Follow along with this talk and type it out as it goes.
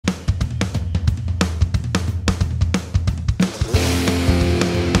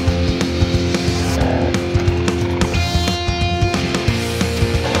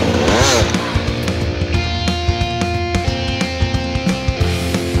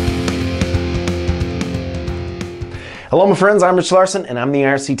Hello my friends, I'm Rich Larson and I'm the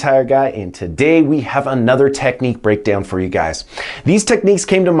IRC Tire Guy, and today we have another technique breakdown for you guys. These techniques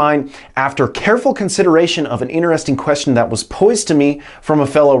came to mind after careful consideration of an interesting question that was posed to me from a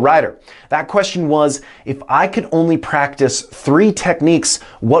fellow rider. That question was, if I could only practice 3 techniques,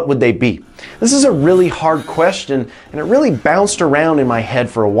 what would they be? This is a really hard question and it really bounced around in my head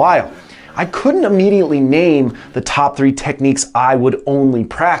for a while. I couldn't immediately name the top 3 techniques I would only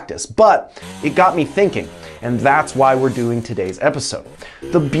practice, but it got me thinking. And that's why we're doing today's episode.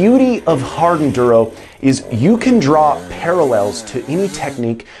 The beauty of hard enduro is you can draw parallels to any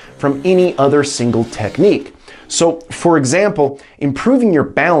technique from any other single technique. So, for example, improving your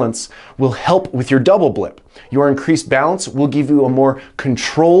balance will help with your double blip. Your increased balance will give you a more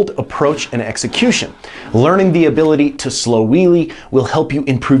controlled approach and execution. Learning the ability to slow wheelie will help you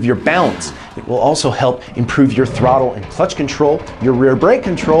improve your balance. It will also help improve your throttle and clutch control, your rear brake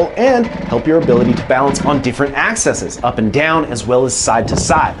control, and help your ability to balance on different axes, up and down, as well as side to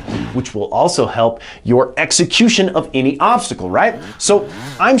side, which will also help your execution of any obstacle, right? So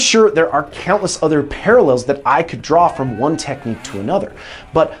I'm sure there are countless other parallels that I could draw from one technique to another.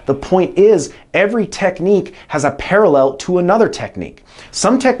 But the point is, every technique has a parallel to another technique.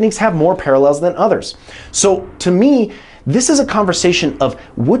 Some techniques have more parallels than others. So to me, this is a conversation of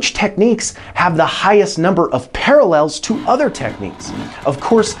which techniques have the highest number of parallels to other techniques. Of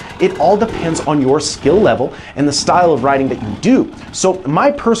course, it all depends on your skill level and the style of riding that you do. So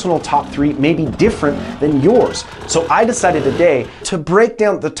my personal top 3 may be different than yours. So I decided today to break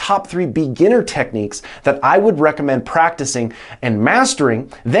down the top 3 beginner techniques that I would recommend practicing and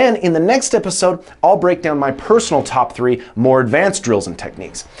mastering. Then in the next episode, I'll break down my personal top 3 more advanced drills and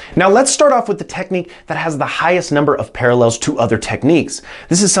techniques. Now let's start off with the technique that has the highest number of parallels to other techniques.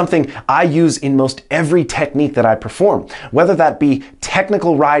 This is something I use in most every technique that I perform. Whether that be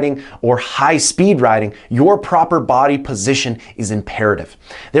technical riding or high speed riding, your proper body position is imperative.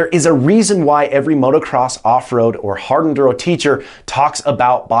 There is a reason why every motocross, off-road, or hard enduro teacher talks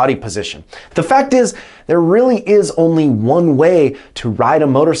about body position. The fact is, there really is only one way to ride a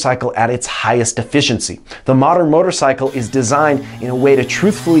motorcycle at its highest efficiency. The modern motorcycle is designed in a way to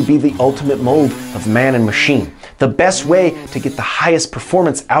truthfully be the ultimate mold of man and machine. The best way to get the highest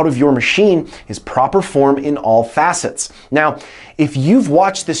performance out of your machine is proper form in all facets. Now, if you've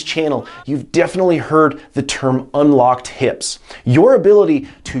watched this channel, you've definitely heard the term unlocked hips. Your ability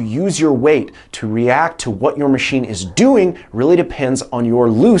to use your weight to react to what your machine is doing really depends on your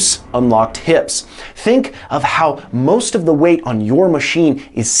loose unlocked hips. Think of how most of the weight on your machine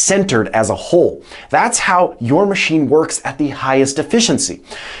is centered as a whole. That's how your machine works at the highest efficiency.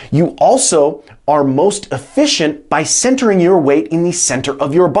 You also are most efficient by centering your weight in the center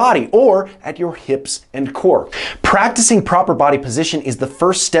of your body, or at your hips and core. Practicing proper body position is the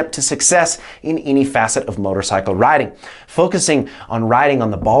first step to success in any facet of motorcycle riding. Focusing on riding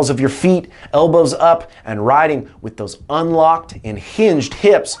on the balls of your feet, elbows up, and riding with those unlocked and hinged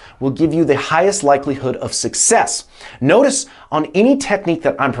hips will give you the highest likelihood of success. Notice on any technique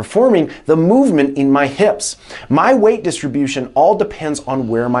that I'm performing the movement in my hips. My weight distribution all depends on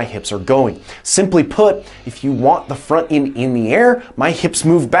where my hips are going. Simply put, if you want the front end in the air, my hips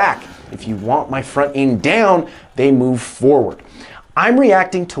move back. If you want my front end down, they move forward. I'm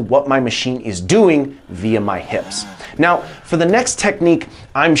reacting to what my machine is doing via my hips. Now, for the next technique,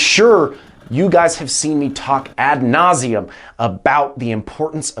 I'm sure you guys have seen me talk ad nauseum about the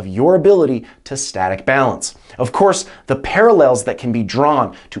importance of your ability to static balance. Of course, the parallels that can be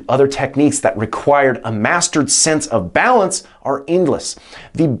drawn to other techniques that required a mastered sense of balance are endless.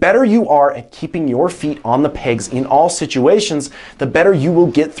 The better you are at keeping your feet on the pegs in all situations, the better you will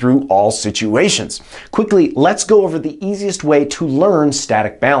get through all situations. Quickly, let's go over the easiest way to learn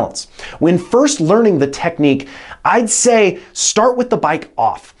static balance. When first learning the technique, I'd say start with the bike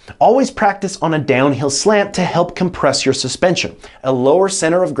off. Always practice on a downhill slant to help compress your suspension. A lower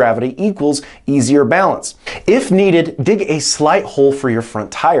center of gravity equals easier balance. If needed, dig a slight hole for your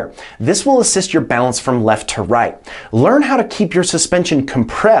front tire. This will assist your balance from left to right. Learn how to keep your suspension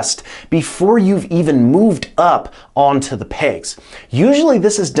compressed before you've even moved up onto the pegs. Usually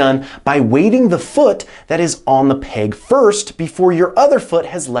this is done by weighting the foot that is on the peg first before your other foot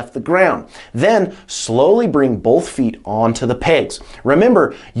has left the ground. Then slowly bring both feet onto the pegs.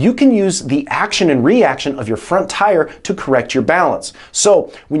 Remember, you can use the action and reaction of your front tire to correct your balance.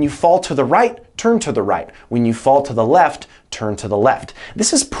 So when you fall to the right, turn to the right. When you fall to the left, turn to the left.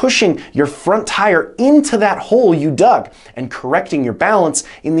 This is pushing your front tire into that hole you dug and correcting your balance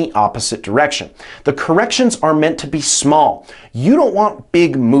in the opposite direction. The corrections are meant to be small. You don't want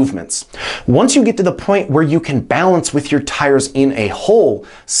big movements. Once you get to the point where you can balance with your tires in a hole,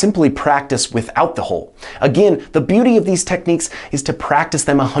 simply practice without the hole. Again, the beauty of these techniques is to practice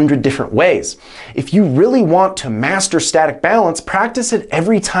them 100 different ways. If you really want to master static balance, practice it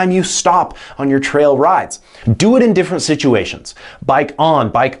every time you stop on your trail rides. Do it in different situations. Bike on,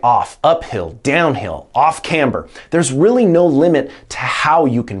 bike off, uphill, downhill, off camber. There's really no limit to how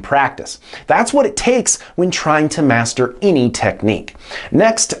you can practice. That's what it takes when trying to master any technique.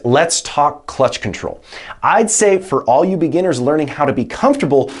 Next, let's talk clutch control. I'd say for all you beginners, learning how to be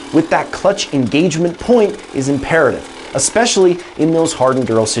comfortable with that clutch engagement point is imperative, especially in those hard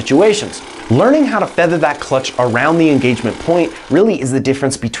enduro situations. Learning how to feather that clutch around the engagement point really is the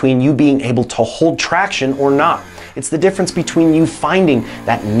difference between you being able to hold traction or not. It's the difference between you finding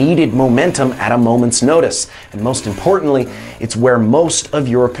that needed momentum at a moment's notice. And most importantly, it's where most of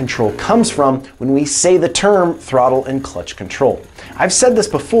your control comes from when we say the term throttle and clutch control. I've said this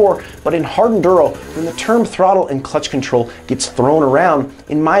before, but in hard enduro, when the term throttle and clutch control gets thrown around,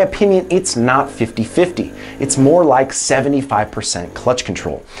 in my opinion, it's not 50-50. It's more like 75% clutch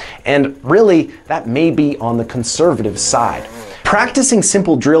control. And really, that may be on the conservative side. Practicing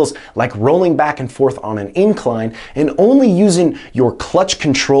simple drills like rolling back and forth on an incline and only using your clutch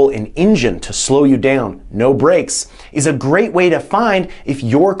control and engine to slow you down, no brakes, is a great way to find if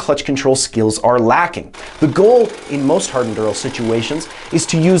your clutch control skills are lacking. The goal in most hard enduro situations is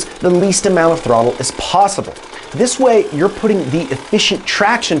to use the least amount of throttle as possible. This way, you're putting the efficient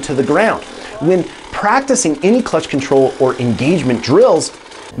traction to the ground. When practicing any clutch control or engagement drills,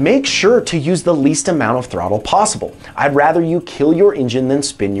 make sure to use the least amount of throttle possible. I'd rather you kill your engine than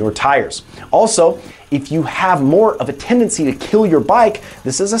spin your tires. Also, if you have more of a tendency to kill your bike,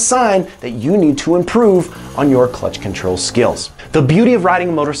 this is a sign that you need to improve on your clutch control skills. The beauty of riding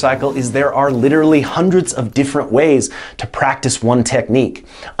a motorcycle is there are literally hundreds of different ways to practice one technique,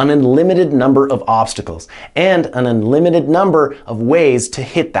 an unlimited number of obstacles, and an unlimited number of ways to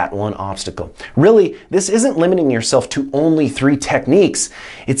hit that one obstacle. Really, this isn't limiting yourself to only 3 techniques.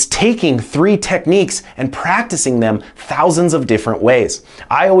 It's taking 3 techniques and practicing them thousands of different ways.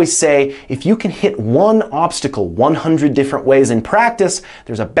 I always say, if you can hit one obstacle 100 different ways in practice,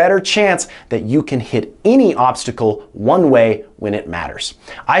 there's a better chance that you can hit any obstacle one way when it matters.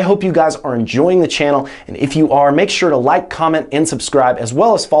 I hope you guys are enjoying the channel, and if you are, make sure to like, comment, and subscribe, as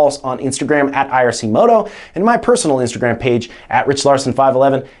well as follow us on Instagram at IRC Moto and my personal Instagram page at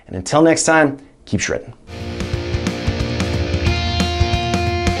RichLarson511. And until next time, keep shredding.